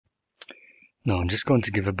Now I'm just going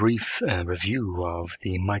to give a brief review of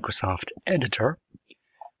the Microsoft Editor,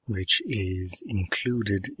 which is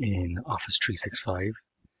included in Office 365.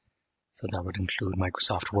 So that would include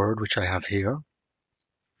Microsoft Word, which I have here.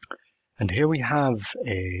 And here we have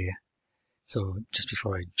so just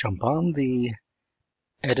before I jump on, the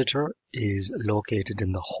editor is located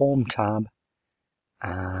in the Home tab,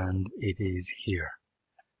 and it is here.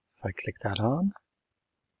 If I click that on,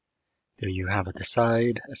 there you have at the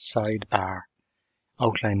side, a sidebar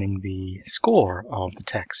outlining the score of the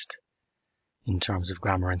text in terms of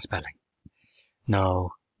grammar and spelling.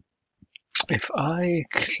 Now, if I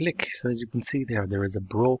click, so as you can see there is a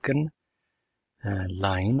broken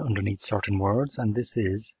line underneath certain words, and this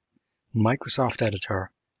is Microsoft Editor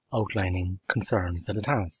outlining concerns that it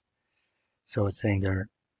has. So it's saying there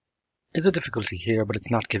is a difficulty here, but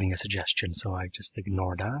it's not giving a suggestion, so I just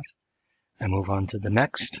ignore that and move on to the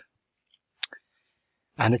next.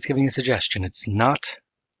 And it's giving a suggestion. It's not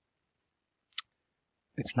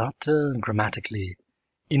grammatically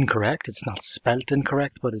incorrect, it's not spelt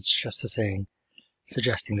incorrect, but it's just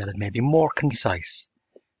suggesting that it may be more concise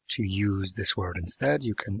to use this word instead.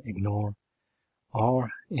 You can ignore or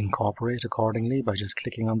incorporate accordingly by just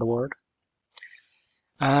clicking on the word.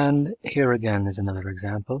 And here again is another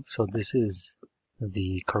example. So this is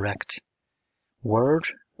the correct word.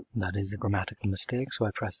 That is a grammatical mistake, so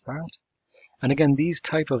I press that. And again, these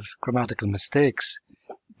type of grammatical mistakes,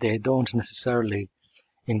 they don't necessarily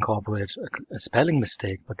incorporate a spelling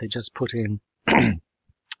mistake, but they just put in a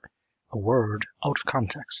word out of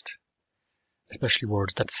context, especially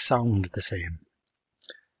words that sound the same,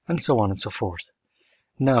 and so on and so forth.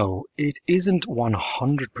 Now, it isn't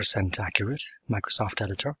 100% accurate, Microsoft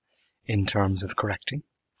Editor, in terms of correcting.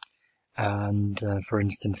 And for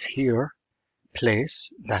instance here,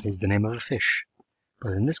 place, that is the name of a fish.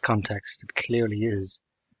 But in this context, it clearly is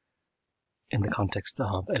in the context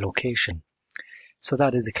of a location. So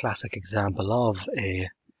that is a classic example of a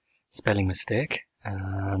spelling mistake,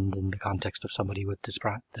 and in the context of somebody with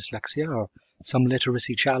dyslexia or some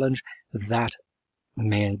literacy challenge, that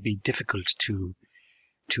may be difficult to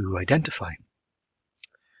identify.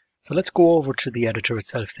 So let's go over to the editor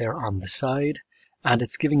itself there on the side, and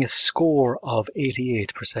it's giving a score of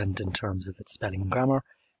 88% in terms of its spelling and grammar.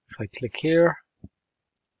 If I click here,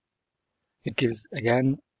 it gives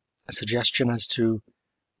again a suggestion as to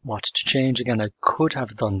what to change. Again, I could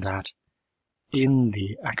have done that in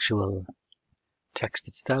the actual text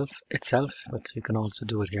itself, but you can also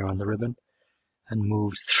do it here on the ribbon and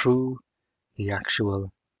move through the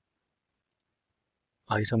actual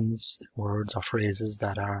items, words or phrases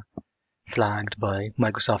that are flagged by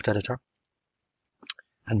Microsoft Editor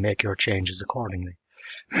and make your changes accordingly.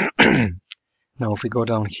 Now, if we go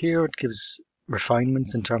down here, it gives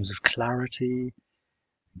refinements in terms of clarity,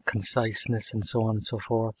 conciseness, and so on and so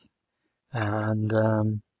forth.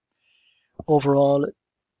 And overall,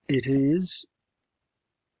 it is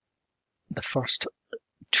the first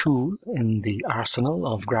tool in the arsenal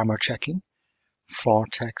of grammar checking for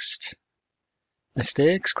text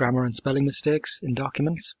mistakes, grammar and spelling mistakes in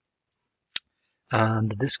documents.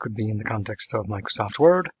 And this could be in the context of Microsoft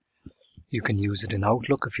Word. You can use it in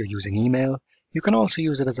Outlook if you're using email. You can also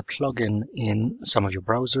use it as a plugin in some of your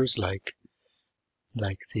browsers like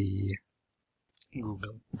the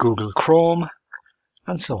Google Chrome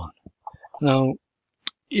and so on. Now,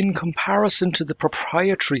 in comparison to the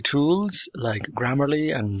proprietary tools like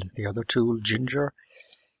Grammarly and the other tool Ginger,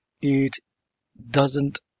 it's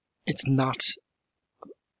not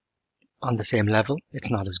on the same level.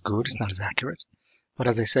 It's not as good, it's not as accurate. But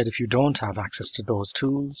as I said, if you don't have access to those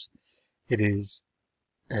tools, it is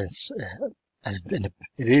a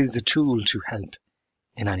tool to help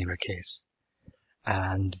in any case.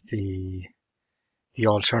 And the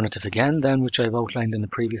alternative again then, which I've outlined in the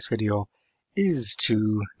previous video, is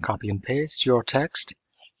to copy and paste your text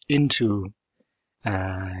into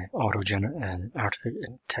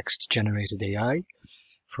text generated AI,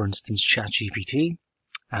 for instance ChatGPT,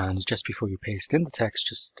 and just before you paste in the text,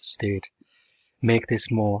 just state, make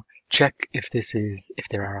this more, check if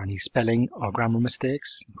there are any spelling or grammar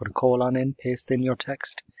mistakes, put a colon in, paste in your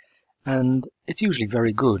text, and it's usually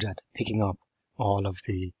very good at picking up all of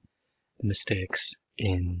the mistakes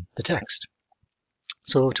in the text.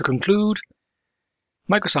 So to conclude,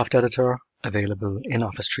 Microsoft Editor available in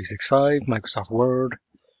Office 365, Microsoft Word,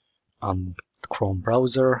 on the Chrome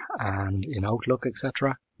browser and in Outlook,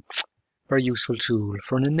 etc. Very useful tool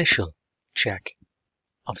for an initial check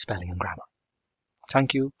of spelling and grammar.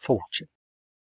 Thank you for watching.